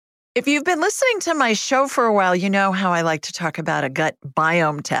If you've been listening to my show for a while, you know how I like to talk about a gut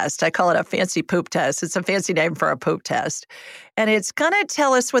biome test. I call it a fancy poop test. It's a fancy name for a poop test. And it's going to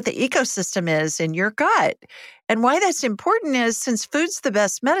tell us what the ecosystem is in your gut. And why that's important is since food's the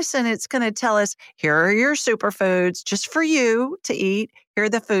best medicine, it's going to tell us here are your superfoods just for you to eat. Here are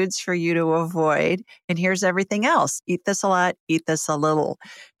the foods for you to avoid. And here's everything else. Eat this a lot, eat this a little.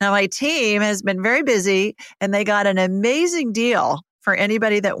 Now, my team has been very busy and they got an amazing deal for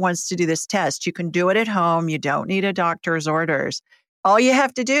anybody that wants to do this test. You can do it at home. You don't need a doctor's orders. All you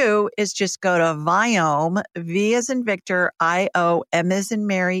have to do is just go to Viome, V as in Victor, I-O-M as in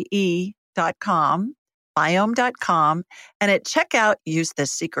Mary, E.com, Viome.com. And at checkout, use the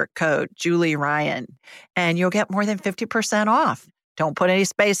secret code, Julie Ryan, and you'll get more than 50% off. Don't put any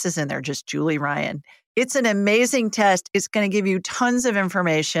spaces in there, just Julie Ryan. It's an amazing test. It's going to give you tons of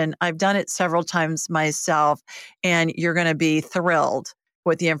information. I've done it several times myself, and you're going to be thrilled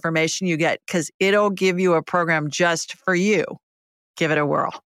with the information you get because it'll give you a program just for you. Give it a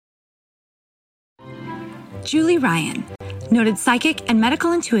whirl. Julie Ryan, noted psychic and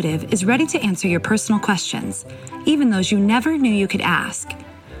medical intuitive, is ready to answer your personal questions, even those you never knew you could ask.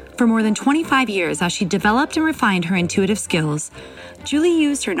 For more than 25 years, as she developed and refined her intuitive skills, Julie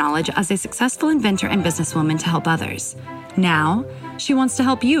used her knowledge as a successful inventor and businesswoman to help others. Now, she wants to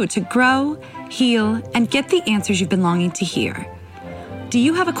help you to grow, heal, and get the answers you've been longing to hear. Do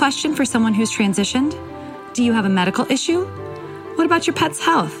you have a question for someone who's transitioned? Do you have a medical issue? What about your pet's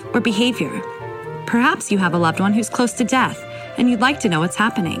health or behavior? Perhaps you have a loved one who's close to death and you'd like to know what's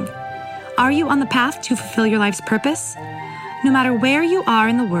happening. Are you on the path to fulfill your life's purpose? No matter where you are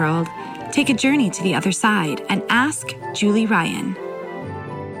in the world, take a journey to the other side and ask Julie Ryan.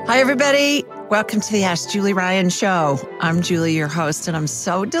 Hi, everybody. Welcome to the Ask Julie Ryan Show. I'm Julie, your host, and I'm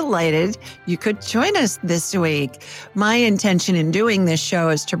so delighted you could join us this week. My intention in doing this show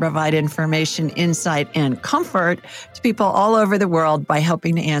is to provide information, insight, and comfort to people all over the world by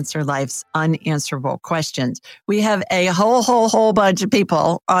helping to answer life's unanswerable questions. We have a whole bunch of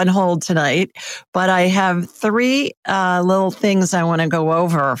people on hold tonight, but I have three little things I want to go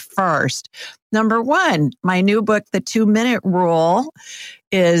over first. Number one, my new book, The 2-Minute Rule,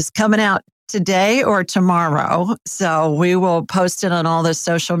 is coming out today or tomorrow. So we will post it on all the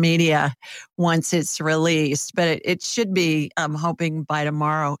social media once it's released, but it should be, I'm hoping, by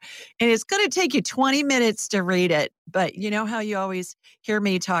tomorrow. And it's going to take you 20 minutes to read it. But you know how you always hear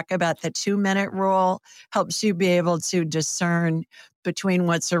me talk about the 2-minute rule helps you be able to discern between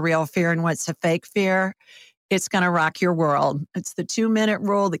what's a real fear and what's a fake fear. It's going to rock your world. It's the 2-minute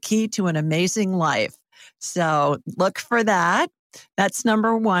rule, the key to an amazing life. So look for that. That's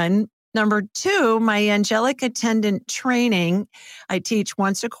number one. Number two, my angelic attendant training. I teach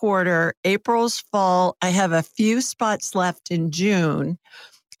once a quarter. April's full. I have a few spots left in June,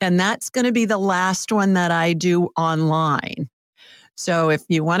 and that's going to be the last one that I do online. So if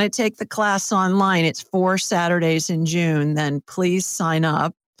you want to take the class online, it's 4 Saturdays in June, then please sign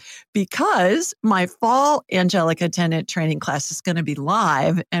up because my fall angelic attendant training class is going to be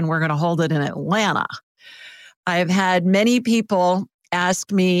live and we're going to hold it in Atlanta. I've had many people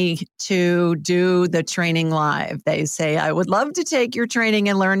ask me to do the training live. They say, I would love to take your training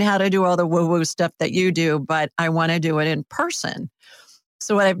and learn how to do all the woo-woo stuff that you do, but I want to do it in person.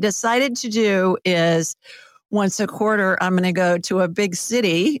 So what I've decided to do is once a quarter, I'm going to go to a big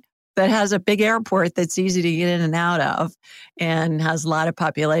city that has a big airport that's easy to get in and out of and has a lot of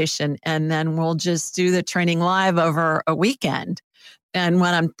population. And then we'll just do the training live over a weekend. And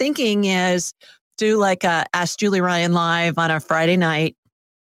what I'm thinking is do like a Ask Julie Ryan Live on a Friday night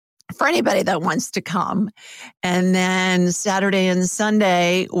for anybody that wants to come. And then Saturday and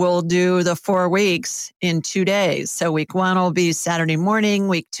Sunday, we'll do the 4 weeks in 2 days. So week 1 will be Saturday morning.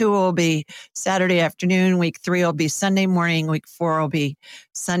 Week 2 will be Saturday afternoon. Week 3 will be Sunday morning. Week 4 will be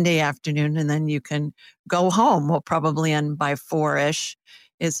Sunday afternoon. And then you can go home. We'll probably end by 4-ish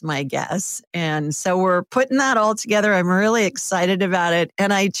is my guess. And so we're putting that all together. I'm really excited about it.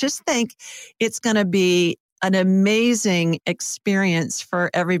 And I just think it's going to be an amazing experience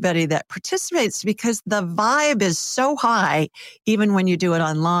for everybody that participates because the vibe is so high. Even when you do it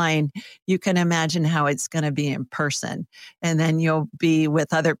online, you can imagine how it's going to be in person. And then you'll be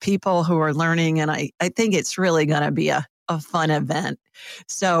with other people who are learning. And I think it's really going to be a fun event.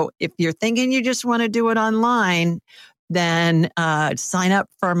 So if you're thinking you just want to do it online, then sign up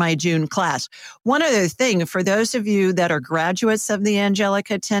for my June class. One other thing, for those of you that are graduates of the Angelic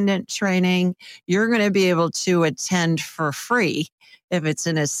Attendant Training, you're going to be able to attend for free if it's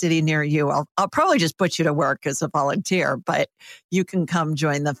in a city near you. I'll probably just put you to work as a volunteer, but you can come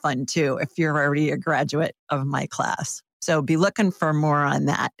join the fun too if you're already a graduate of my class. So be looking for more on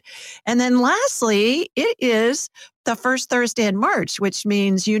that. And then lastly, it is the first Thursday in March, which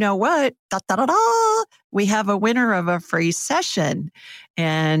means, you know what? Da, da, da, da, we have a winner of a free session.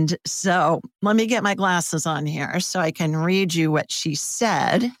 And so let me get my glasses on here so I can read you what she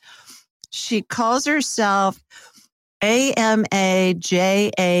said. She calls herself AMAJAN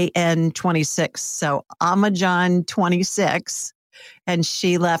 26. So Amajan 26. And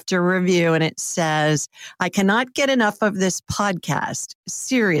she left a review and it says, I cannot get enough of this podcast.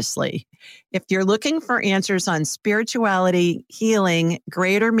 Seriously. If you're looking for answers on spirituality, healing,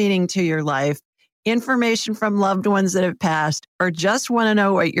 greater meaning to your life, information from loved ones that have passed, or just want to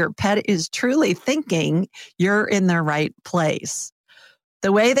know what your pet is truly thinking, you're in the right place.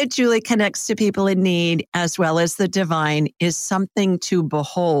 The way that Julie connects to people in need as well as the divine is something to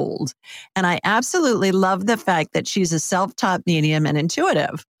behold. And I absolutely love the fact that she's a self-taught medium and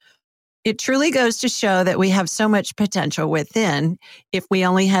intuitive. It truly goes to show that we have so much potential within if we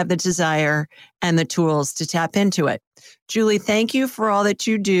only have the desire and the tools to tap into it. Julie, thank you for all that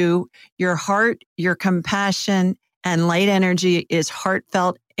you do. Your heart, your compassion, and light energy is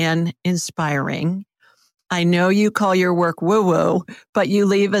heartfelt and inspiring. I know you call your work woo-woo, but you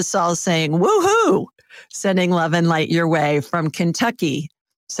leave us all saying woo-hoo, sending love and light your way from Kentucky.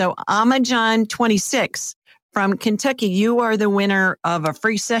 So Amajan 26 from Kentucky, you are the winner of a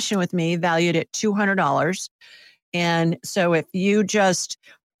free session with me valued at $200. And so if you just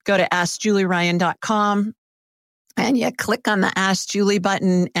go to AskJulieRyan.com and you click on the Ask Julie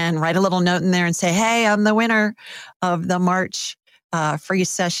button and write a little note in there and say, hey, I'm the winner of the March free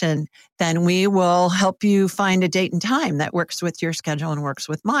session, then we will help you find a date and time that works with your schedule and works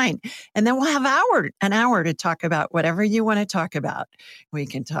with mine. And then we'll have an hour to talk about whatever you want to talk about. We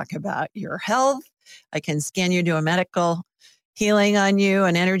can talk about your health. I can scan you, do a medical healing on you,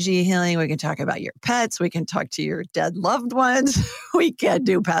 an energy healing. We can talk about your pets. We can talk to your dead loved ones. We can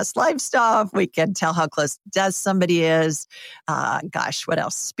do past life stuff. We can tell how close to death somebody is. What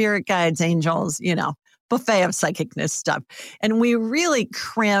else? Spirit guides, angels, buffet of psychicness stuff. And we really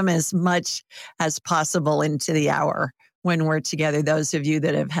cram as much as possible into the hour when we're together. Those of you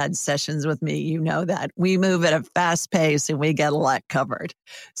that have had sessions with me, you know that we move at a fast pace and we get a lot covered.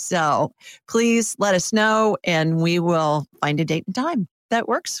 So please let us know and we will find a date and time that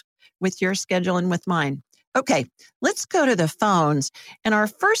works with your schedule and with mine. Okay, let's go to the phones. And our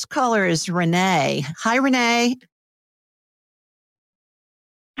first caller is Renee. Hi, Renee.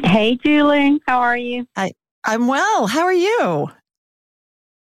 Hey, Julie. How are you? I'm well. How are you?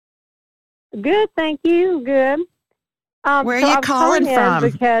 Good, thank you. Good. Where are you calling from?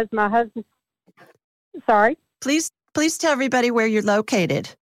 Because my husband. Sorry. Please tell everybody where you're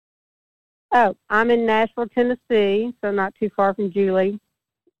located. Oh, I'm in Nashville, Tennessee, so not too far from Julie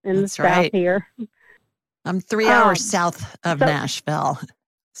in That's the south right. here. I'm 3 hours south of Nashville.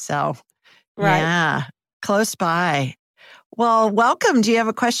 So, right. Yeah, close by. Well, welcome. Do you have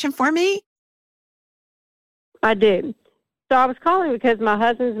a question for me? I do. So I was calling because my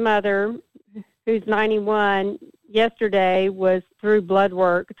husband's mother, who's 91, yesterday was through blood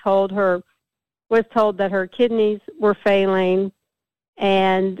work, was told that her kidneys were failing,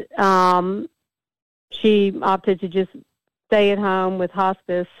 and she opted to just stay at home with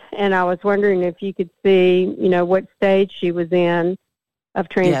hospice. And I was wondering if you could see, what stage she was in of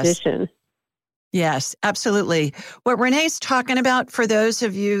transition. Yes, absolutely. What Renee's talking about, for those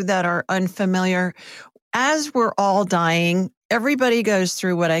of you that are unfamiliar, as we're all dying, everybody goes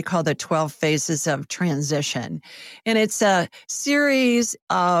through what I call the 12 phases of transition. And it's a series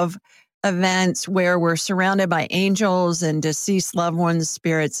of events where we're surrounded by angels and deceased loved ones,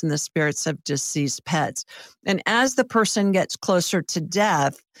 spirits, and the spirits of deceased pets. And as the person gets closer to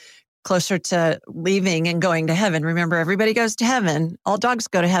death, closer to leaving and going to heaven. Remember, everybody goes to heaven. All dogs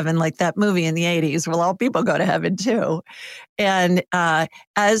go to heaven, like that movie in the 80s. Well, all people go to heaven too. And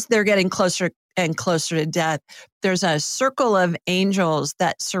as they're getting closer and closer to death, there's a circle of angels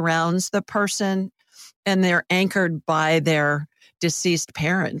that surrounds the person, and they're anchored by their deceased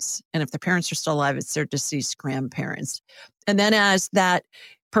parents. And if the parents are still alive, it's their deceased grandparents. And then as that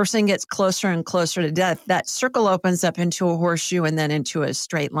person gets closer and closer to death, that circle opens up into a horseshoe and then into a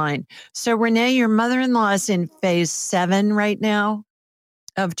straight line. So Renee, your mother-in-law is in phase 7 right now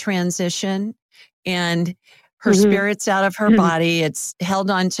of transition, and her spirit's out of her body. It's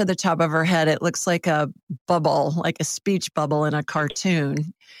held onto the top of her head. It looks like a bubble, like a speech bubble in a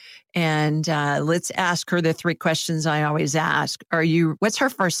cartoon. And let's ask her the 3 questions I always ask. What's her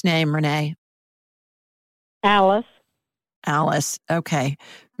first name, Renee? Alice. Alice. Okay.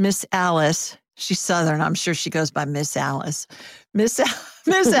 Miss Alice, She's Southern. I'm sure she goes by Miss Alice. Miss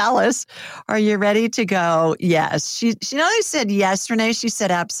Alice, are you ready to go? Yes. She not only said yes, Renee, she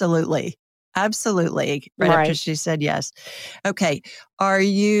said absolutely. Absolutely. Right after she said yes. Okay. Are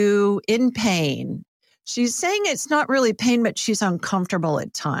you in pain? She's saying it's not really pain, but she's uncomfortable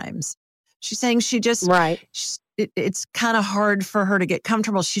at times. She's saying she just, it's kind of hard for her to get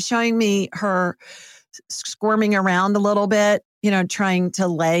comfortable. She's showing me her squirming around a little bit, trying to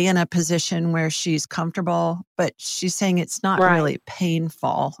lay in a position where she's comfortable, but she's saying it's not really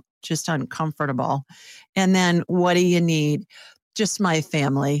painful, just uncomfortable. And then what do you need? Just my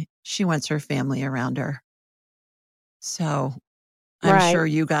family. She wants her family around her. So I'm sure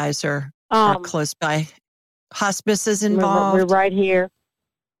you guys are close by. Hospice is involved. We're right here.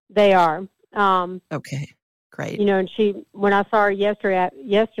 They are. Okay, great. And when I saw her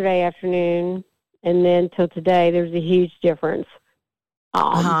yesterday afternoon and then till today, there's a huge difference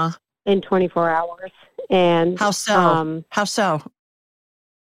in 24 hours. And how so? How so?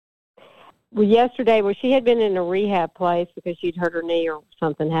 Well, yesterday, she had been in a rehab place because she'd hurt her knee or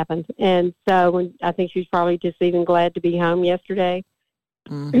something happened. And so I think she was probably just even glad to be home yesterday.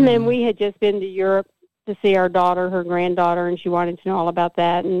 Mm-hmm. And then we had just been to Europe to see our daughter, her granddaughter, and she wanted to know all about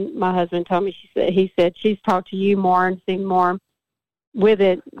that. And my husband told me, he said she's talked to you more and seen more with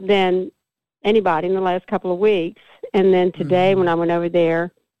it than anybody in the last couple of weeks. And then today when I went over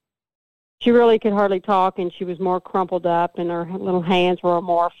there, she really could hardly talk, and she was more crumpled up, and her little hands were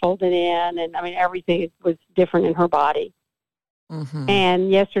more folded in, and everything was different in her body. Mm-hmm. And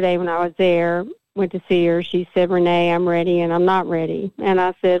yesterday when I was there, went to see her, she said, Renee, I'm ready and I'm not ready. And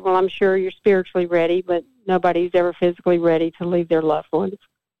I said, well, I'm sure you're spiritually ready, but nobody's ever physically ready to leave their loved ones.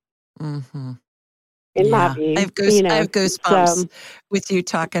 Mm-hmm. In my view. I have goosebumps with you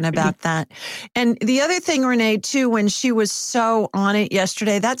talking about that. And the other thing, Renee, too, when she was so on it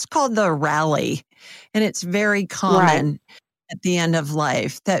yesterday, that's called the rally. And it's very common at the end of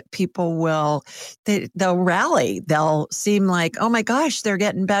life that people they'll rally. They'll seem like, oh my gosh, they're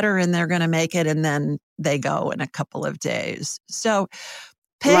getting better and they're going to make it. And then they go in a couple of days. So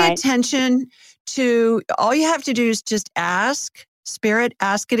pay attention to, all you have to do is just ask. Spirit,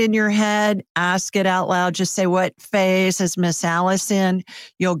 ask it in your head, ask it out loud. Just say, what phase is Miss Alice in?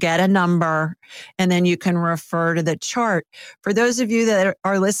 You'll get a number, and then you can refer to the chart. For those of you that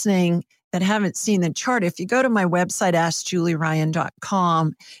are listening that haven't seen the chart, if you go to my website,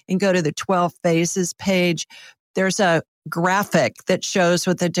 AskJulieRyan.com, and go to the 12 phases page, there's a graphic that shows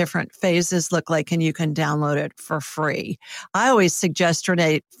what the different phases look like, and you can download it for free. I always suggest,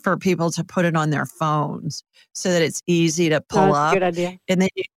 Renee, for people to put it on their phones so that it's easy to pull up. Good idea. And then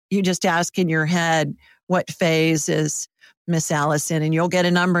you just ask in your head, what phase is Miss Alice in? And you'll get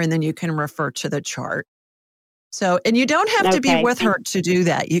a number, and then you can refer to the chart. So, and you don't have to be with her to do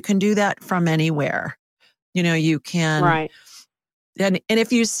that. You can do that from anywhere. You can. Right. And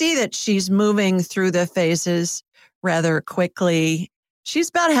if you see that she's moving through the phases rather quickly, she's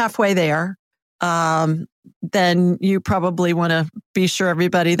about halfway there, then you probably want to be sure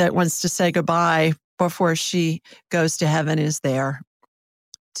everybody that wants to say goodbye before she goes to heaven is there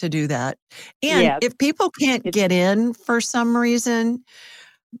to do that. And if people can't get in for some reason,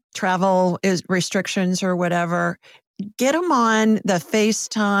 travel is restrictions or whatever, get them on the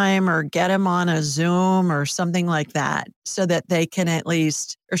FaceTime or get them on a Zoom or something like that so that they can at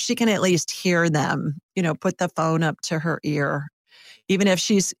least, or she can at least hear them, put the phone up to her ear, even if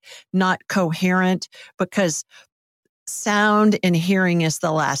she's not coherent, because sound and hearing is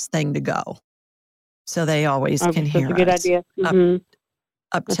the last thing to go. So they always can hear us. That's a good idea.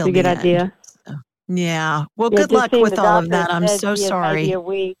 Up till the end. That's a good idea. So, yeah. Well, good luck with all of that. I'm so sorry. Maybe a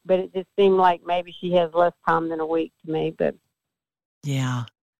week, but it just seemed like maybe she has less time than a week to me. But yeah.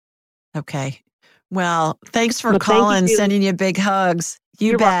 Okay. Well, thanks for calling, sending you big hugs.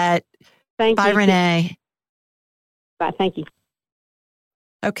 You bet. Thank you. Bye, Renee. Bye. Thank you.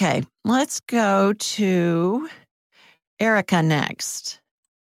 Okay. Let's go to Erica next.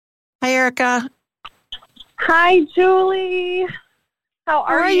 Hi, Erica. Hi, Julie. How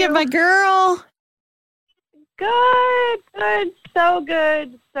are you? My girl? Good. So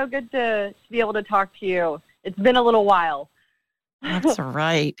good. So good to be able to talk to you. It's been a little while. That's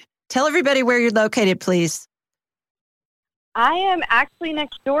right. Tell everybody where you're located, please. I am actually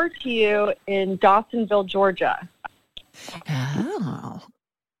next door to you in Dawsonville, Georgia. Oh.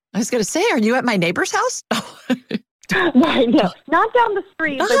 I was going to say, are you at my neighbor's house? Right, no. Not down the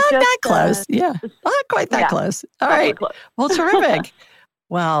street, but just that close. Yeah. Not quite that close. All right. Close. Well, terrific.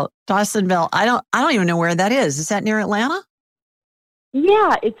 Well, Dawsonville, I don't even know where that is. Is that near Atlanta?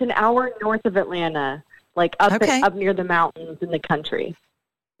 Yeah, it's an hour north of Atlanta, like up near the mountains in the country.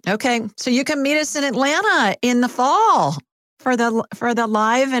 Okay. So you can meet us in Atlanta in the fall for the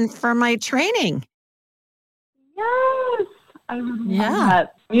live and for my training. Yes. I love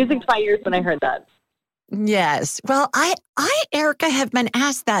that. Music to my ears when I heard that. Yes. Well, I, Erica, have been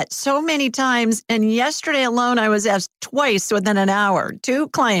asked that so many times. And yesterday alone, I was asked twice within an hour, 2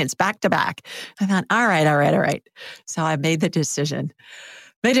 clients back to back. I thought, all right. So I made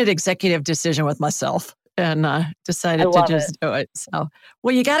an executive decision with myself and decided to just do it. So,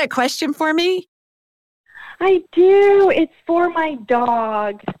 well, you got a question for me? I do. It's for my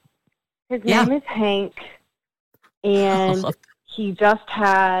dog. His name is Hank. And he just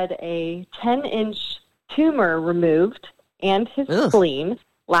had a 10-inch tumor removed and his spleen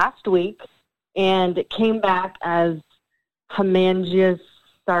last week, and it came back as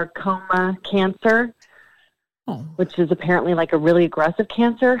hemangiosarcoma cancer, which is apparently like a really aggressive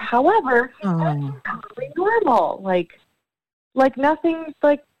cancer. However, it's totally normal. Like nothing,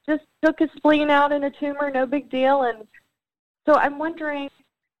 like just took his spleen out in a tumor, no big deal. And so I'm wondering,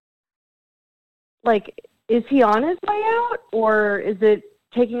 like, is he on his way out, or is it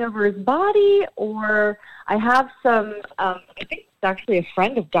taking over his body? Or I have some, I think it's actually a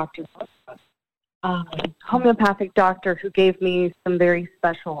friend of Dr. Homeopathic doctor who gave me some very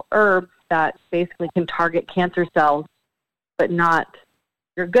special herbs that basically can target cancer cells, but not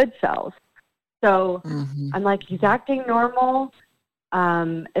your good cells. So I'm like, he's acting normal.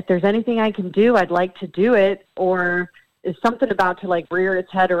 If there's anything I can do, I'd like to do it. Or is something about to like rear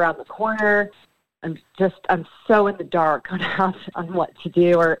its head around the corner? I'm so in the dark on what to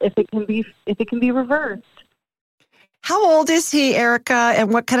do, or if it can be reversed. How old is he, Erica,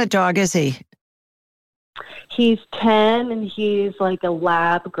 and what kind of dog is he? He's 10, and he's like a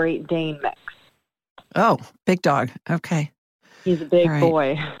Lab Great Dane mix. Oh, big dog. Okay. He's a big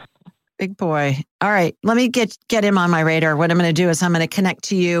boy. Big boy. All right. Let me get him on my radar. What I'm going to do is I'm going to connect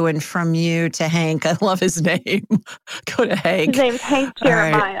to you, and from you to Hank. I love his name. Go to Hank. His name's Hank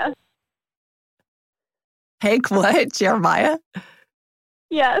Jeremiah. Right. Hank what? Jeremiah?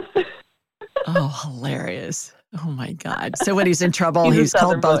 Yes. Oh, hilarious. Oh, my God. So when he's in trouble, he's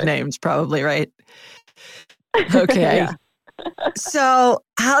called both names probably, right? Okay. Yeah. So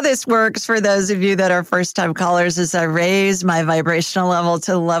how this works for those of you that are first-time callers is I raise my vibrational level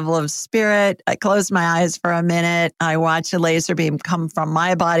to the level of spirit. I close my eyes for a minute. I watch a laser beam come from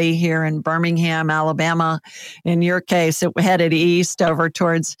my body here in Birmingham, Alabama. In your case, it headed east over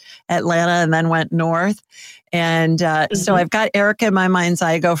towards Atlanta and then went north. And so I've got Erica in my mind's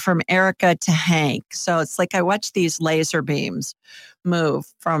eye. I go from Erica to Hank. So it's like I watch these laser beams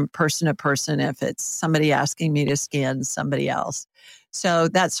move from person to person if it's somebody asking me to scan somebody else. So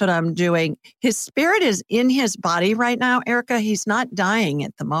that's what I'm doing. His spirit is in his body right now, Erica. He's not dying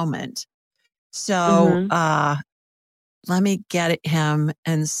at the moment. So let me get him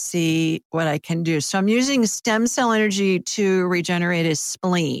and see what I can do. So I'm using stem cell energy to regenerate his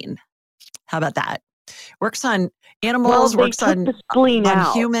spleen. How about that? Works on animals, works on the spleen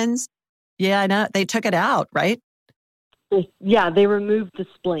out. Humans. Yeah, I know. They took it out, right? Yeah, they removed the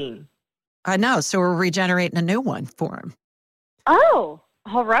spleen. I know. So we're regenerating a new one for him. Oh,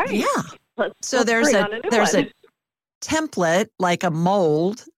 all right. Yeah. There's a template, like a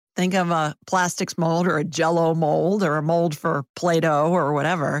mold. Think of a plastics mold or a Jell-O mold or a mold for Play-Doh or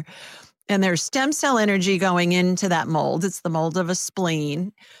whatever. And there's stem cell energy going into that mold. It's the mold of a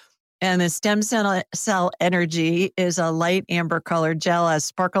spleen. And the stem cell energy is a light amber colored gel, has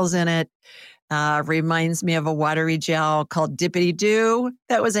sparkles in it. Reminds me of a watery gel called Dippity Doo.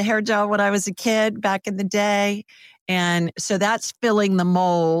 That was a hair gel when I was a kid back in the day. And so that's filling the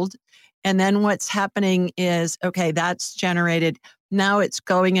mold. And then what's happening is, okay, that's generated. Now it's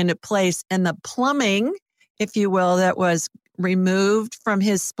going into place. And the plumbing, if you will, that was removed from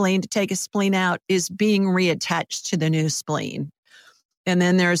his spleen to take his spleen out is being reattached to the new spleen. And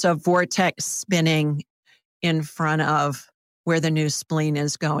then there's a vortex spinning in front of where the new spleen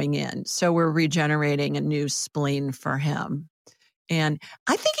is going in. So we're regenerating a new spleen for him. And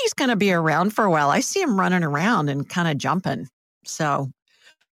I think he's going to be around for a while. I see him running around and kind of jumping. So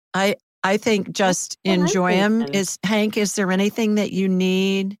I think just enjoy him. Hank, is there anything that you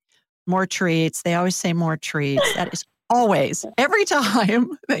need? More treats. They always say more treats. That is always, every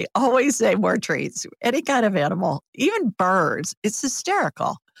time, they always say more treats. Any kind of animal, even birds. It's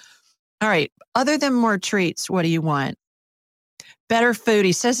hysterical. All right. Other than more treats, what do you want? Better food.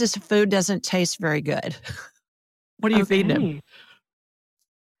 He says his food doesn't taste very good. What are you feeding him?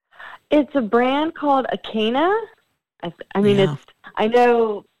 It's a brand called Acana. I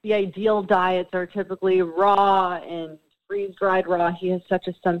know the ideal diets are typically raw and freeze-dried raw. He has such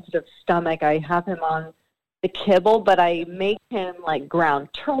a sensitive stomach. I have him on the kibble, but I make him like ground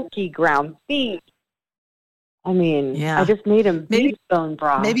turkey, ground beef. I mean, I just made him beef bone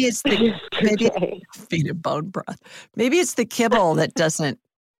broth. Maybe it's the feed him bone broth. Maybe it's the kibble that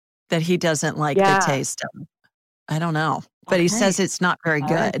he doesn't like the taste of. I don't know, but he says it's not very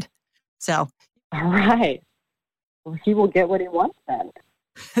good. Right. So, all right. Well, he will get what he wants then.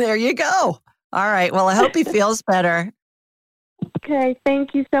 There you go. All right. Well, I hope he feels better. Okay.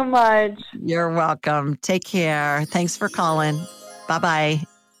 Thank you so much. You're welcome. Take care. Thanks for calling. Bye-bye.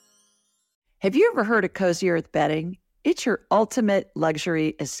 Have you ever heard of Cozy Earth bedding? It's your ultimate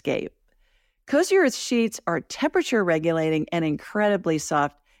luxury escape. Cozy Earth sheets are temperature regulating and incredibly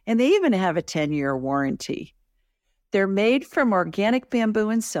soft, and they even have a 10-year warranty. They're made from organic bamboo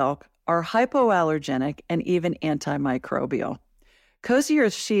and silk, are hypoallergenic, and even antimicrobial. Cozy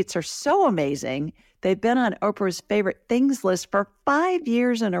Earth sheets are so amazing, they've been on Oprah's favorite things list for 5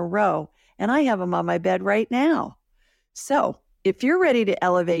 years in a row, and I have them on my bed right now. So, if you're ready to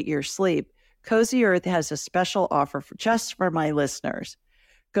elevate your sleep, Cozy Earth has a special offer just for my listeners.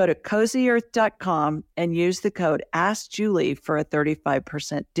 Go to CozyEarth.com and use the code AskJulie for a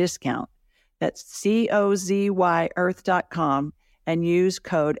 35% discount. That's COZY Earth.com and use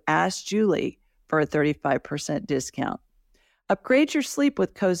code AskJulie for a 35% discount. Upgrade your sleep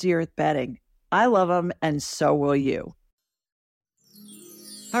with Cozy Earth bedding. I love them, and so will you.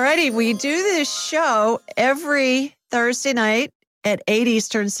 All righty, we do this show every Thursday night at 8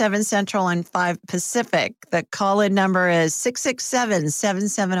 Eastern, 7 Central, and 5 Pacific. The call-in number is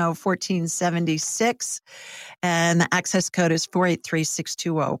 667-770-1476, and the access code is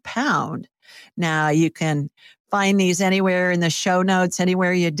 483620#. Now, you can find these anywhere in the show notes,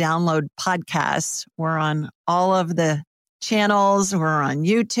 anywhere you download podcasts. We're on all of the channels. We're on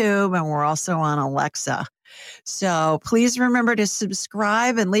YouTube, and we're also on Alexa. So please remember to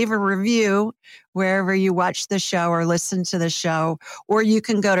subscribe and leave a review wherever you watch the show or listen to the show. Or you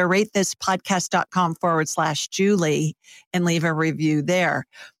can go to ratethispodcast.com/Julie and leave a review there.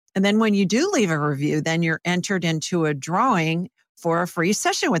 And then when you do leave a review, then you're entered into a drawing for a free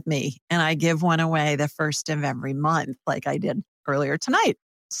session with me. And I give one away the first of every month, like I did earlier tonight.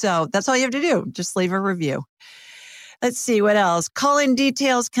 So that's all you have to do. Just leave a review. Let's see what else. Call-in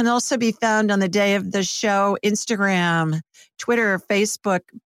details can also be found on the day of the show, Instagram, Twitter, Facebook,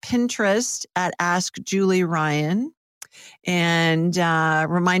 Pinterest at Ask Julie Ryan. And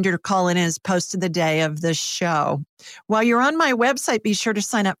reminder to call in is posted the day of the show. While you're on my website, be sure to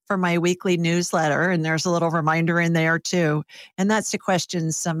sign up for my weekly newsletter. And there's a little reminder in there too. And that's the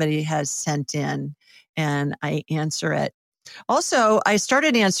questions somebody has sent in, and I answer it. Also, I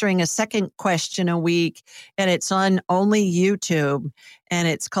started answering a second question a week, and it's on only YouTube, and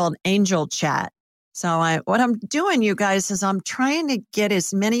it's called Angel Chat. So what I'm doing, you guys, is I'm trying to get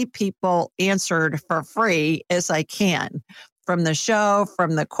as many people answered for free as I can from the show,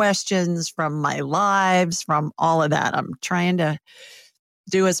 from the questions, from my lives, from all of that. I'm trying to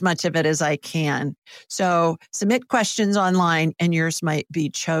do as much of it as I can. So submit questions online, and yours might be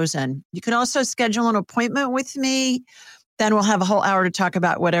chosen. You can also schedule an appointment with me. Then we'll have a whole hour to talk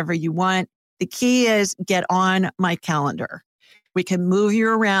about whatever you want. The key is get on my calendar. We can move you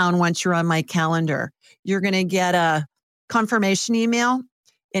around once you're on my calendar. You're going to get a confirmation email,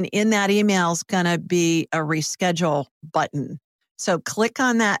 and in that email is going to be a reschedule button. So click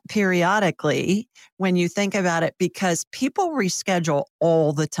on that periodically when you think about it, because people reschedule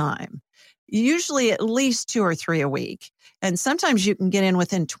all the time, usually at least 2 or 3 a week. And sometimes you can get in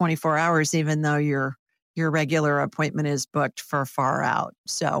within 24 hours, even though your regular appointment is booked for far out.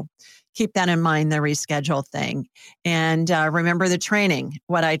 So keep that in mind, the reschedule thing. And remember the training,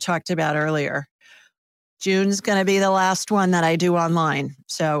 what I talked about earlier. June's going to be the last one that I do online.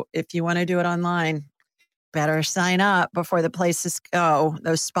 So if you want to do it online, better sign up before the places go.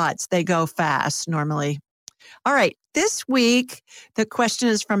 Those spots, they go fast normally. All right. This week, the question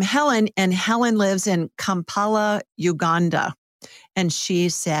is from Helen, and Helen lives in Kampala, Uganda. And she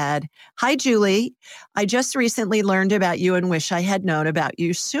said, "Hi, Julie. I just recently learned about you and wish I had known about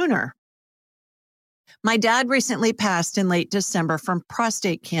you sooner. My dad recently passed in late December from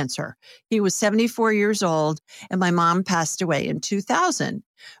prostate cancer. He was 74 years old, and my mom passed away in 2000.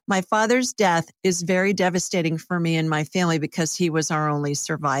 My father's death is very devastating for me and my family because he was our only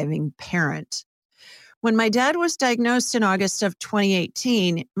surviving parent. When my dad was diagnosed in August of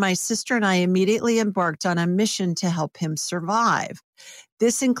 2018, my sister and I immediately embarked on a mission to help him survive.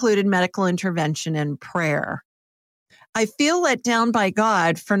 This included medical intervention and prayer. I feel let down by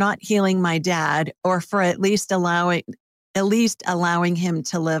God for not healing my dad, or for at least allowing him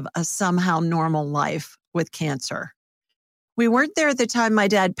to live a somehow normal life with cancer. We weren't there at the time my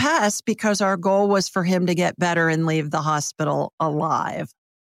dad passed because our goal was for him to get better and leave the hospital alive.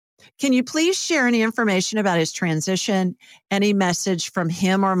 Can you please share any information about his transition, any message from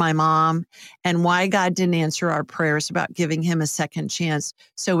him or my mom, and why God didn't answer our prayers about giving him a second chance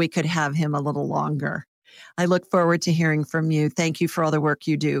so we could have him a little longer? I look forward to hearing from you. Thank you for all the work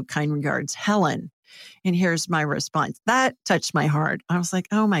you do. Kind regards, Helen. And here's my response. That touched my heart. I was like,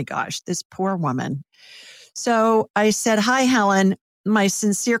 oh my gosh, this poor woman. So I said, hi, Helen. My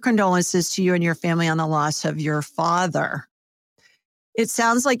sincere condolences to you and your family on the loss of your father. It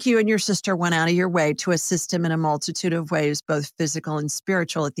sounds like you and your sister went out of your way to assist him in a multitude of ways, both physical and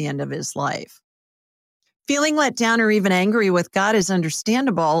spiritual, at the end of his life. Feeling let down or even angry with God is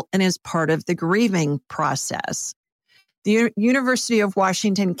understandable and is part of the grieving process. The University of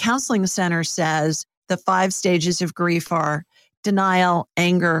Washington Counseling Center says the 5 stages of grief are denial,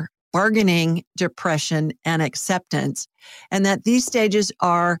 anger, bargaining, depression, and acceptance, and that these stages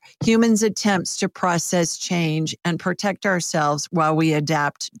are humans' attempts to process change and protect ourselves while we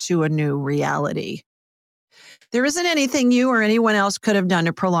adapt to a new reality. There isn't anything you or anyone else could have done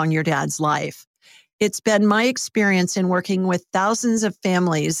to prolong your dad's life. It's been my experience in working with thousands of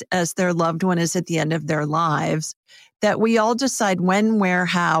families as their loved one is at the end of their lives that we all decide when, where,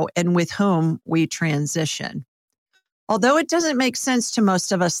 how, and with whom we transition. Although it doesn't make sense to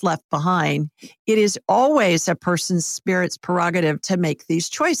most of us left behind, it is always a person's spirit's prerogative to make these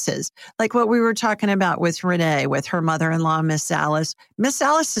choices. Like what we were talking about with Renee, with her mother-in-law, Miss Alice. Miss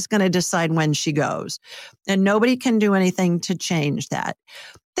Alice is going to decide when she goes, and nobody can do anything to change that.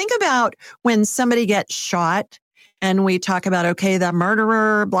 Think about when somebody gets shot and we talk about, okay, the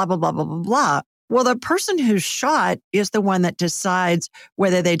murderer, blah, blah, blah, blah, blah, blah. Well, the person who's shot is the one that decides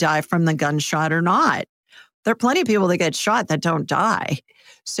whether they die from the gunshot or not. There are plenty of people that get shot that don't die.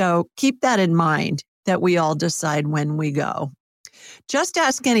 So keep that in mind, that we all decide when we go. Just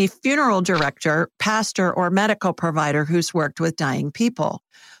ask any funeral director, pastor, or medical provider who's worked with dying people.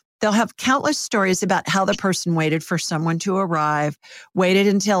 They'll have countless stories about how the person waited for someone to arrive, waited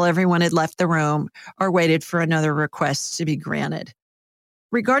until everyone had left the room, or waited for another request to be granted.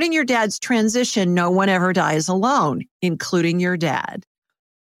 Regarding your dad's transition, no one ever dies alone, including your dad.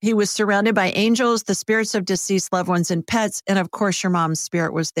 He was surrounded by angels, the spirits of deceased loved ones and pets, and of course, your mom's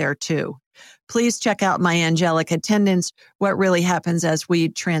spirit was there too. Please check out my angelic attendants, What Really Happens as We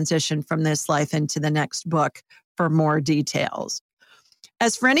Transition from This Life into the Next Book, for more details.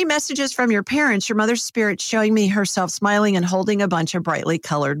 As for any messages from your parents, your mother's spirit showing me herself smiling and holding a bunch of brightly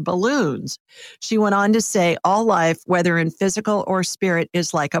colored balloons. She went on to say, all life, whether in physical or spirit,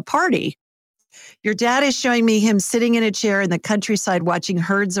 is like a party. Your dad is showing me him sitting in a chair in the countryside watching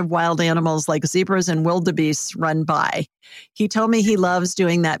herds of wild animals like zebras and wildebeests run by. He told me he loves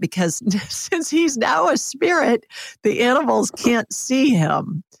doing that because since he's now a spirit, the animals can't see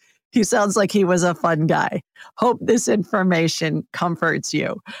him. He sounds like he was a fun guy. Hope this information comforts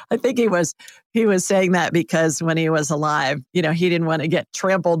you. I think he was saying that because when he was alive, he didn't want to get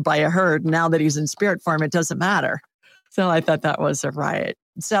trampled by a herd. Now that he's in spirit form, it doesn't matter. So I thought that was a riot.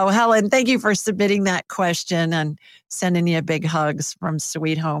 So Helen, thank you for submitting that question and sending you big hugs from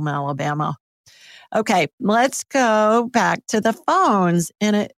Sweet Home, Alabama. Okay, let's go back to the phones.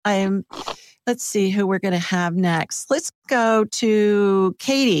 And let's see who we're going to have next. Let's go to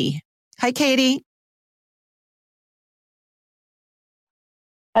Katie. Hi, Katie.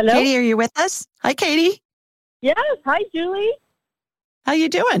 Hello? Katie, are you with us? Hi, Katie. Yes. Hi, Julie. How you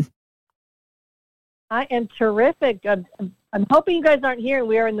doing? I am terrific. I'm hoping you guys aren't here.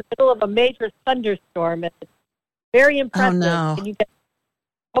 We are in the middle of a major thunderstorm. It's very impressive. Oh, no.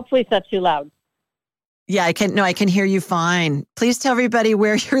 Hopefully it's not too loud. Yeah, I can hear you fine. Please tell everybody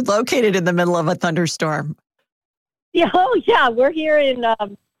where you're located in the middle of a thunderstorm. Yeah, we're here in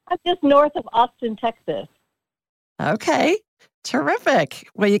just north of Austin, Texas. Okay, terrific.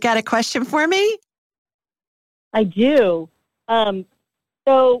 Well, you got a question for me? I do.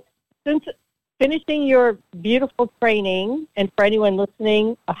 So since finishing your beautiful training, and for anyone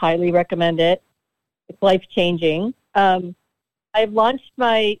listening, I highly recommend it. It's life-changing. I've launched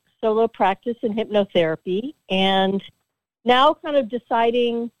my solo practice in hypnotherapy, and now kind of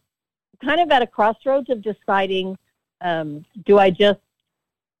at a crossroads of deciding, do I just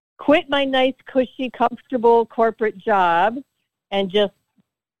quit my nice, cushy, comfortable corporate job and just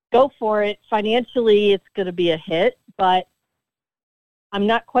go for it? Financially, it's going to be a hit, but I'm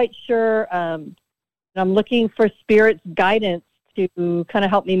not quite sure. I'm looking for Spirit's guidance to kind of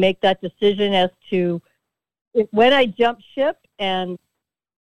help me make that decision as to when I jump ship and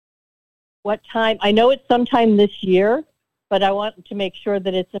what time. I know it's sometime this year, but I want to make sure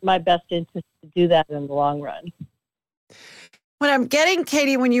that it's in my best interest to do that in the long run. What I'm getting,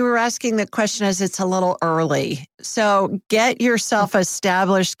 Katie, when you were asking the question is it's a little early. So get yourself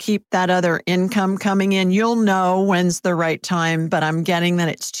established, keep that other income coming in. You'll know when's the right time, but I'm getting that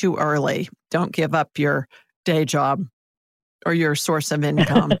it's too early. Don't give up your day job or your source of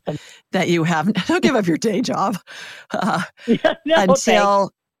income that you have. Don't give up your day job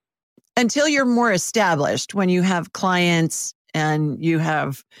until you're more established, when you have clients and you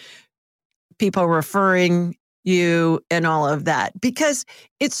have people referring you and all of that, because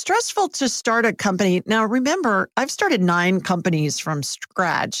it's stressful to start a company. Now, remember, I've started 9 companies from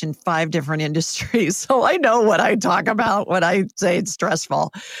scratch in 5 different industries. So I know what I talk about when I say it's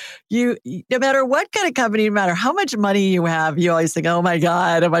stressful. No matter what kind of company, no matter how much money you have, you always think, oh my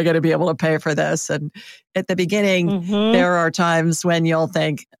God, am I going to be able to pay for this? And at the beginning, there are times when you'll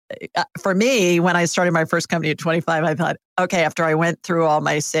think, for me, when I started my first company at 25, I thought, okay, after I went through all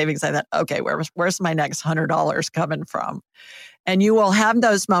my savings, I thought, okay, where's my next $100 coming from? And you will have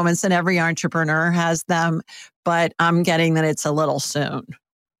those moments, and every entrepreneur has them, but I'm getting that it's a little soon.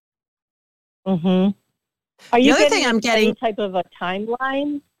 Mm-hmm. Are you getting any type of a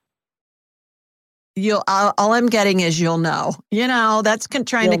timeline? All I'm getting is you'll know. That's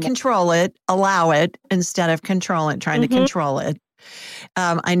trying to control it, allow it instead of control it, trying to control it.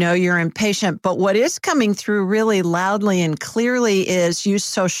 I know you're impatient, but what is coming through really loudly and clearly is use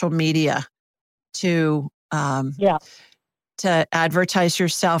social media to advertise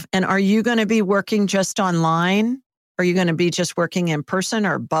yourself. And are you going to be working just online? Are you going to be just working in person,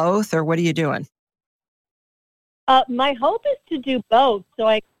 or both? Or what are you doing? My hope is to do both. So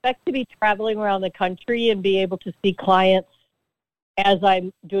I expect to be traveling around the country and be able to see clients as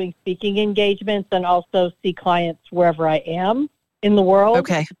I'm doing speaking engagements, and also see clients wherever I am in the world at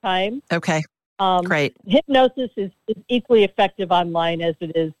the time. Okay. Great. Hypnosis is equally effective online as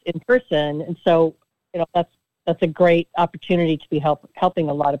it is in person. And so, that's a great opportunity to be helping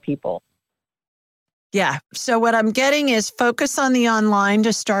a lot of people. Yeah. So what I'm getting is focus on the online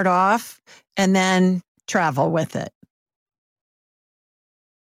to start off, and then travel with it.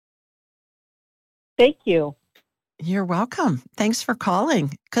 Thank you. You're welcome. Thanks for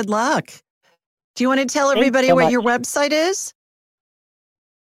calling. Good luck. Do you want to tell everybody what your website is?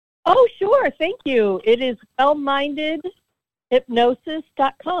 Oh, sure. Thank you. It is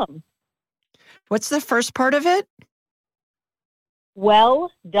wellmindedhypnosis.com. What's the first part of it?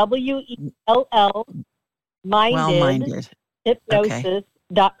 Well, WELL, minded,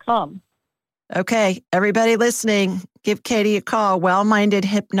 hypnosis.com. Okay. Everybody listening, give Katie a call,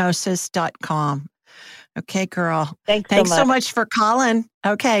 wellmindedhypnosis.com. Okay, girl. Thanks so much for calling.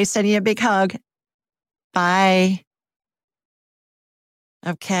 Okay. Sending you a big hug. Bye.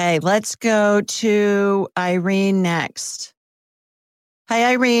 Okay. Let's go to Irene next.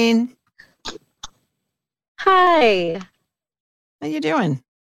 Hi, Irene. Hi. How you doing?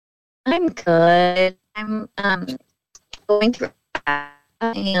 I'm good. I'm going through that,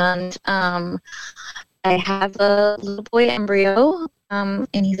 and I have a little boy embryo, and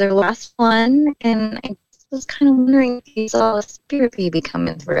he's our last one, and I was kind of wondering if you saw a spirit baby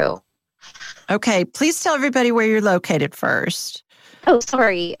coming through. Okay, please tell everybody where you're located first. Oh,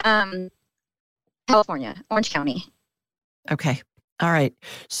 sorry. California, Orange County. Okay. All right.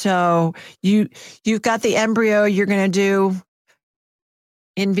 So you've got the embryo. You're going to do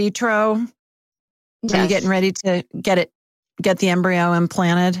in vitro. Yes. Are you getting ready to get the embryo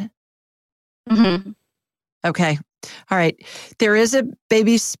implanted? Mm-hmm. Okay. All right. There is a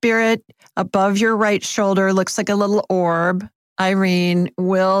baby spirit above your right shoulder. Looks like a little orb. Irene,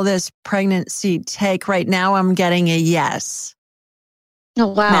 will this pregnancy take? Right now, I'm getting a yes. Oh,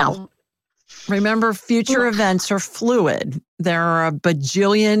 wow. Now, remember, future events are fluid. There are a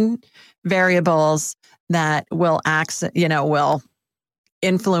bajillion variables that will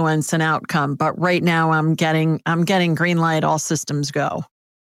influence an outcome. But right now, I'm getting green light. All systems go.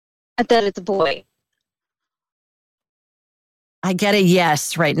 I bet it's a boy. I get a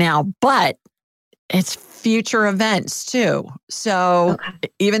yes right now, but it's future events too. So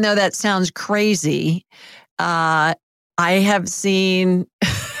even though that sounds crazy, I have seen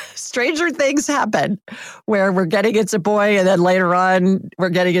stranger things happen where we're getting it's a boy, and then later on we're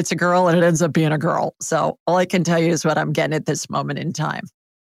getting it's a girl, and it ends up being a girl. So all I can tell you is what I'm getting at this moment in time.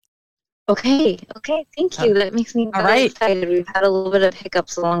 Okay. Thank you. That makes me very excited. We've had a little bit of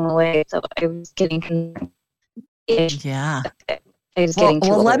hiccups along the way, so I was getting concerned. Yeah. I was getting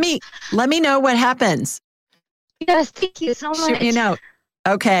too old. Let me know what happens. Yes, thank you so much. Shoot me a note.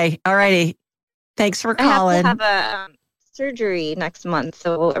 Okay. All righty. Thanks for calling. I have to have a surgery next month,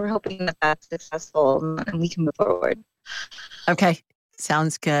 so we're hoping that that's successful and we can move forward. Okay.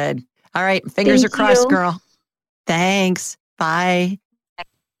 Sounds good. All right. Fingers are crossed, girl. Thanks. Bye.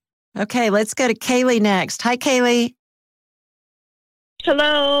 Okay, let's go to Kaylee next. Hi, Kaylee.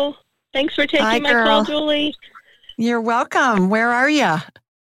 Hello. Thanks for taking my call, Julie. You're welcome. Where are you?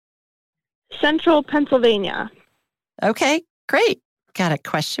 Central Pennsylvania. Okay, great. Got a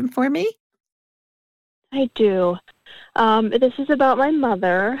question for me? I do. This is about my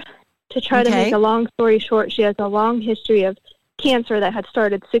mother. To try to make a long story short, she has a long history of cancer that had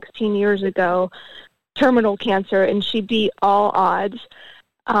started 16 years ago, terminal cancer, and she beat all odds.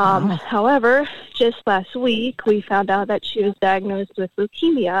 However, just last week, we found out that she was diagnosed with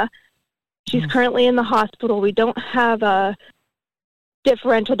leukemia. She's currently in the hospital. We don't have a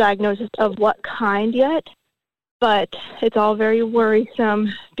differential diagnosis of what kind yet, but it's all very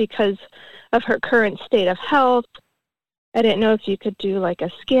worrisome because of her current state of health. I didn't know if you could do like a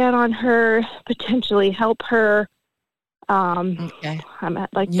scan on her, potentially help her. I'm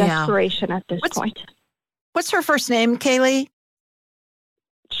at desperation at this point. What's her first name, Kaylee?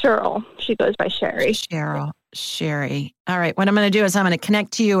 Cheryl. She goes by Sherry. Sherry. All right. What I'm going to do is I'm going to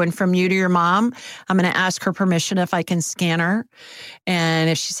connect to you, and from you to your mom, I'm going to ask her permission if I can scan her. And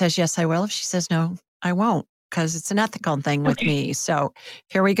if she says yes, I will. If she says no, I won't, because it's an ethical thing with me. So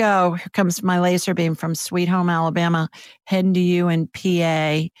here we go. Here comes my laser beam from Sweet Home, Alabama, heading to you in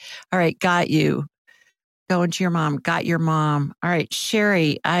PA. All right. Got you. Going to your mom. Got your mom. All right,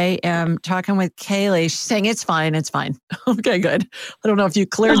 Sherry, I am talking with Kaylee. She's saying it's fine. It's fine. Okay, good. I don't know if you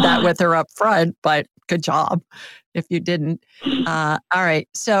cleared that with her up front, but good job if you didn't. All right.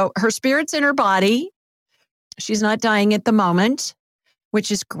 So her spirit's in her body. She's not dying at the moment,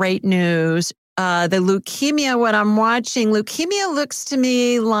 which is great news. The leukemia, what I'm watching, leukemia looks to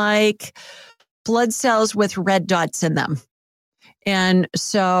me like blood cells with red dots in them. And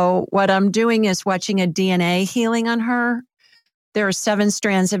so what I'm doing is watching a DNA healing on her. There are 7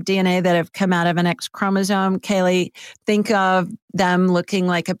 strands of DNA that have come out of an X chromosome. Kaylee, think of them looking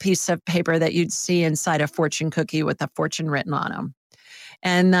like a piece of paper that you'd see inside a fortune cookie with a fortune written on them.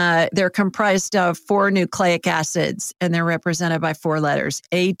 And they're comprised of 4 nucleic acids, and they're represented by 4 letters,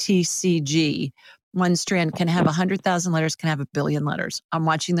 A, T, C, G. One strand can have 100,000 letters, can have 1 billion letters. I'm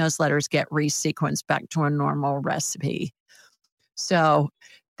watching those letters get resequenced back to a normal recipe. So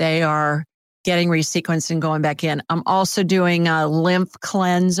they are getting resequenced and going back in. I'm also doing a lymph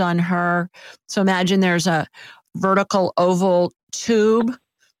cleanse on her. So imagine there's a vertical oval tube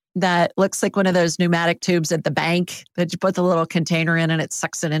that looks like one of those pneumatic tubes at the bank that you put the little container in and it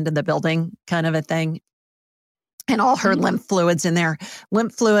sucks it into the building, kind of a thing. And all her lymph fluids in there.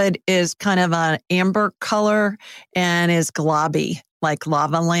 Lymph fluid is kind of an amber color and is globby, like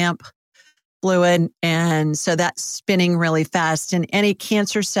lava lamp fluid. And so that's spinning really fast. And any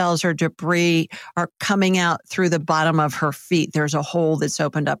cancer cells or debris are coming out through the bottom of her feet. There's a hole that's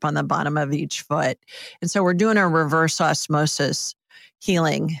opened up on the bottom of each foot. And so we're doing a reverse osmosis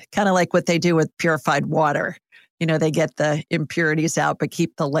healing, kind of like what they do with purified water. You know, they get the impurities out, but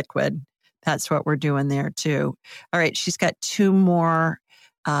keep the liquid. That's what we're doing there too. All right. She's got 2 more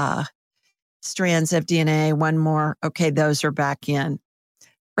strands of DNA, 1 more. Okay. Those are back in.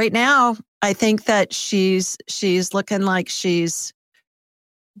 Right now, I think that she's looking like she's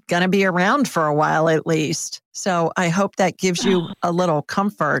going to be around for a while at least. So I hope that gives you a little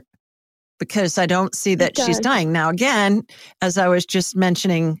comfort, because I don't see that she's dying. Now, again, as I was just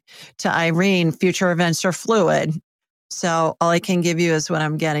mentioning to Irene, future events are fluid. So all I can give you is what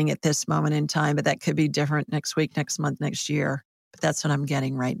I'm getting at this moment in time, but that could be different next week, next month, next year. But that's what I'm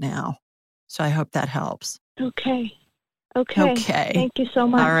getting right now. So I hope that helps. Okay. Thank you so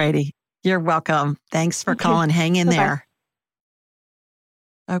much. All righty. You're welcome. Thanks for calling. Hang in there.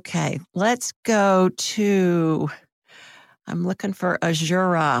 Okay. Let's go to, I'm looking for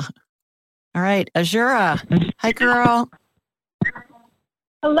Azura. All right. Azura. Hi, girl.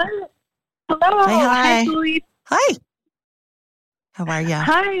 Hello. Hi, Julie. Hi. How are you?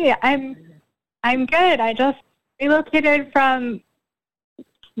 Hi. I'm good. I just relocated from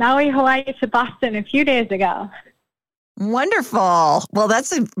Maui, Hawaii to Boston a few days ago. Wonderful. Well,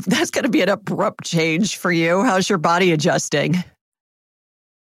 that's going to be an abrupt change for you. How's your body adjusting?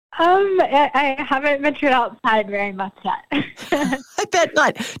 I haven't ventured outside very much yet. I bet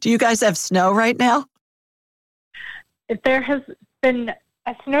not. Do you guys have snow right now? There has been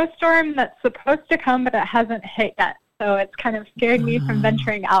a snowstorm that's supposed to come, but it hasn't hit yet. So it's kind of scared me from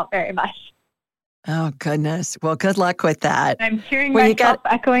venturing out very much. Oh, goodness. Well, good luck with that. I'm hearing myself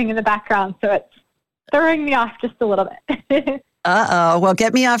echoing in the background, so it's throwing me off just a little bit. Uh-oh. Well,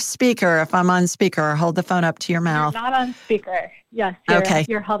 get me off speaker. If I'm on speaker, hold the phone up to your mouth. You're not on speaker. Yes,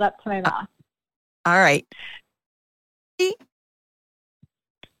 you're held up to my mouth. All right.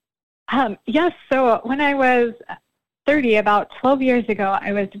 Yes. So when I was 30, about 12 years ago,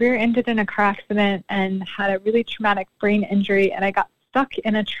 I was rear-ended in a car accident and had a really traumatic brain injury, and I got stuck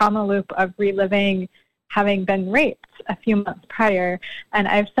in a trauma loop of reliving having been raped a few months prior. And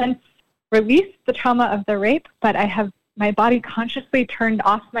I've since released the trauma of the rape, but my body consciously turned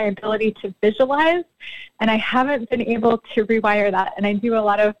off my ability to visualize, and I haven't been able to rewire that. And I do a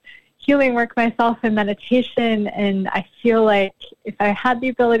lot of healing work myself and meditation, and I feel like if I had the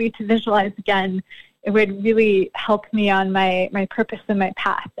ability to visualize again, it would really help me on my purpose and my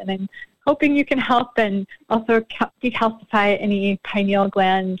path. And I'm hoping you can help and also decalcify any pineal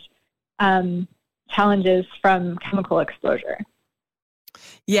gland challenges from chemical exposure.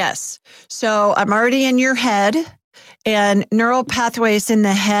 Yes. So I'm already in your head. And neural pathways in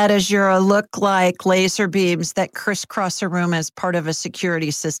the head, Azura, look like laser beams that crisscross a room as part of a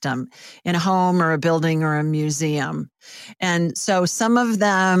security system in a home or a building or a museum. And so some of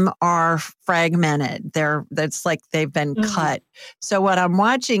them are fragmented. That's like they've been cut. So what I'm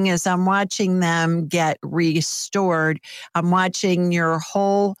watching is I'm watching them get restored. I'm watching your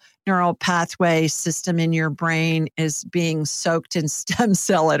whole neural pathway system in your brain is being soaked in stem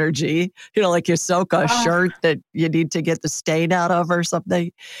cell energy, like you soak a shirt that you need to get the stain out of or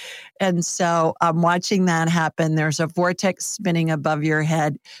something. And so I'm watching that happen. There's a vortex spinning above your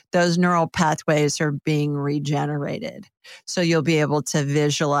head. Those neural pathways are being regenerated. So you'll be able to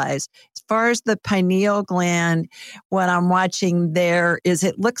visualize. As far as the pineal gland, what I'm watching there is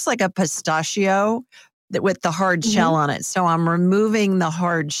it looks like a pistachio with the hard shell on it. So I'm removing the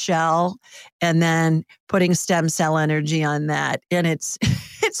hard shell and then putting stem cell energy on that. And it's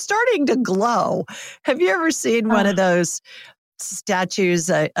starting to glow. Have you ever seen one of those statues?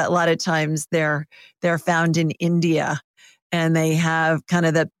 A lot of times they're found in India and they have kind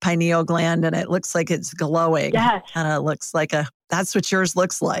of the pineal gland and it looks like it's glowing. Yes. Kind of looks like that's what yours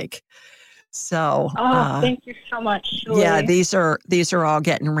looks like. So, thank you so much, Julie. Yeah, these are all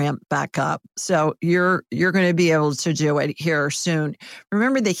getting ramped back up. So you're going to be able to do it here soon.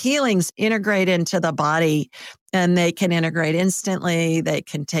 Remember, the healings integrate into the body, and they can integrate instantly. They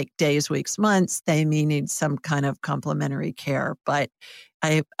can take days, weeks, months. They may need some kind of complementary care, but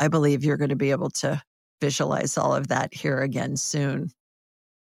I believe you're going to be able to visualize all of that here again soon.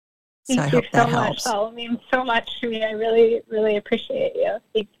 So Thank you so much. That will mean so much to me. I really, really appreciate you.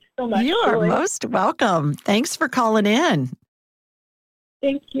 Thank you so much. You are most welcome. Thanks for calling in.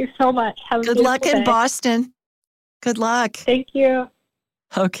 Thank you so much. Have good luck in Boston. Good luck. Thank you.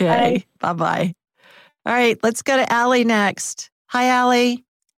 Okay. Bye-bye. All right. Let's go to Allie next. Hi, Allie.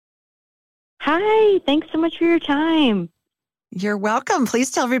 Hi. Thanks so much for your time. You're welcome.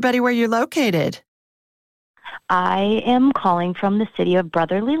 Please tell everybody where you're located. I am calling from the city of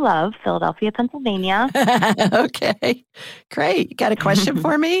brotherly love, Philadelphia, Pennsylvania. Okay, great. You got a question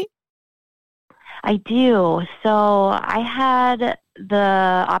for me? I do. So I had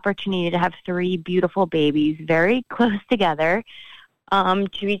the opportunity to have 3 beautiful babies very close together to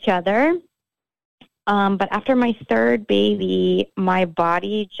each other. But after my 3rd baby, my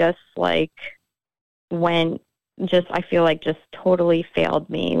body just I feel like just totally failed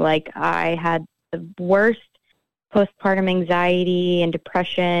me. Like I had the worst postpartum anxiety and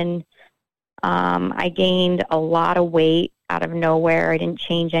depression. I gained a lot of weight out of nowhere. I didn't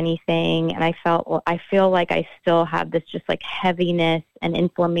change anything. And I feel like I still have this just like heaviness and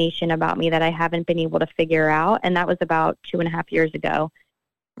inflammation about me that I haven't been able to figure out. And that was about 2.5 years ago.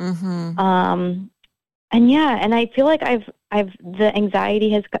 Mm-hmm. And I feel like the anxiety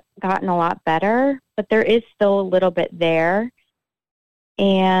has gotten a lot better, but there is still a little bit there.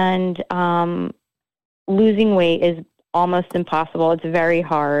 And, losing weight is almost impossible. It's very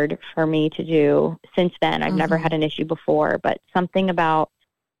hard for me to do since then. I've never had an issue before, but something about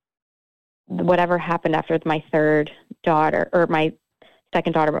whatever happened after my 3rd daughter, or my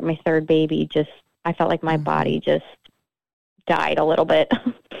 2nd daughter, but my 3rd baby, I felt like my body just died a little bit.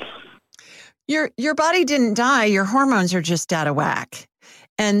 Your body didn't die. Your hormones are just out of whack.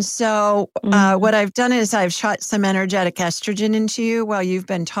 And so what I've done is I've shot some energetic estrogen into you while you've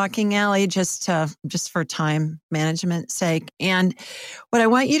been talking, Allie, just for time management's sake. And what I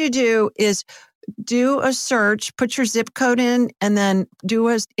want you to do is do a search, put your zip code in, and then do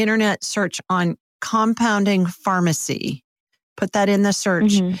an internet search on compounding pharmacy. Put that in the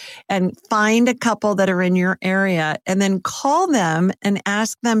search and find a couple that are in your area, and then call them and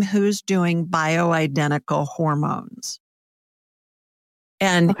ask them who's doing bioidentical hormones.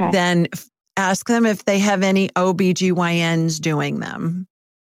 And then ask them if they have any OBGYNs doing them.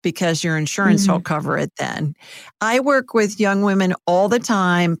 because your insurance will cover it then. I work with young women all the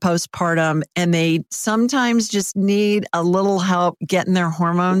time postpartum, and they sometimes just need a little help getting their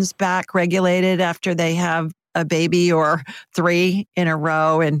hormones back regulated after they have a baby or 3 in a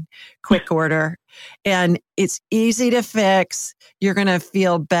row in quick order. And it's easy to fix. You're going to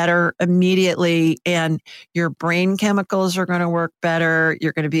feel better immediately, and your brain chemicals are going to work better.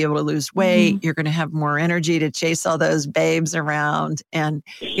 You're going to be able to lose weight. You're going to have more energy to chase all those babes around. And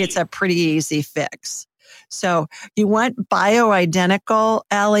it's a pretty easy fix. So you want bioidentical,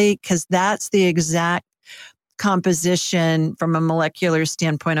 Ellie, because that's the exact composition from a molecular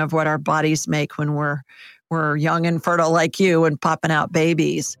standpoint of what our bodies make when we're young and fertile like you and popping out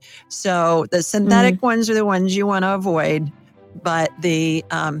babies. So the synthetic ones are the ones you want to avoid, but the,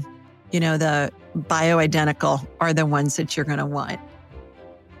 the bioidentical are the ones that you're going to want.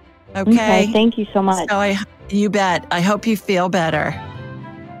 Okay. Thank you so much. So you bet. I hope you feel better.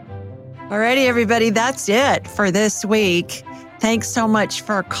 Alrighty, everybody. That's it for this week. Thanks so much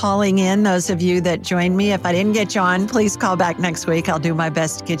for calling in, those of you that joined me. If I didn't get you on, please call back next week. I'll do my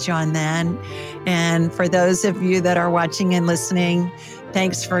best to get you on then. And for those of you that are watching and listening,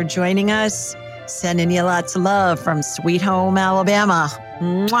 thanks for joining us. Sending you lots of love from Sweet Home, Alabama.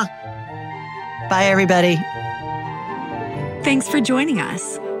 Mwah. Bye, everybody. Thanks for joining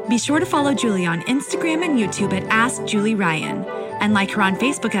us. Be sure to follow Julie on Instagram and YouTube at Ask Julie Ryan, and like her on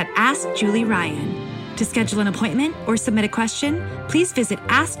Facebook at Ask Julie Ryan. To schedule an appointment or submit a question, please visit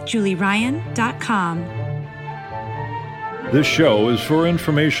AskJulieRyan.com. This show is for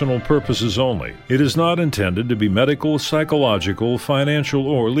informational purposes only. It is not intended to be medical, psychological, financial,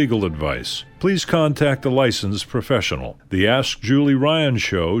 or legal advice. Please contact a licensed professional. The Ask Julie Ryan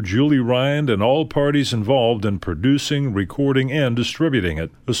Show, Julie Ryan and all parties involved in producing, recording, and distributing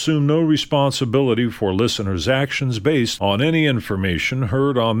it assume no responsibility for listeners' actions based on any information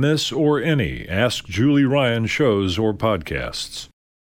heard on this or any Ask Julie Ryan shows or podcasts.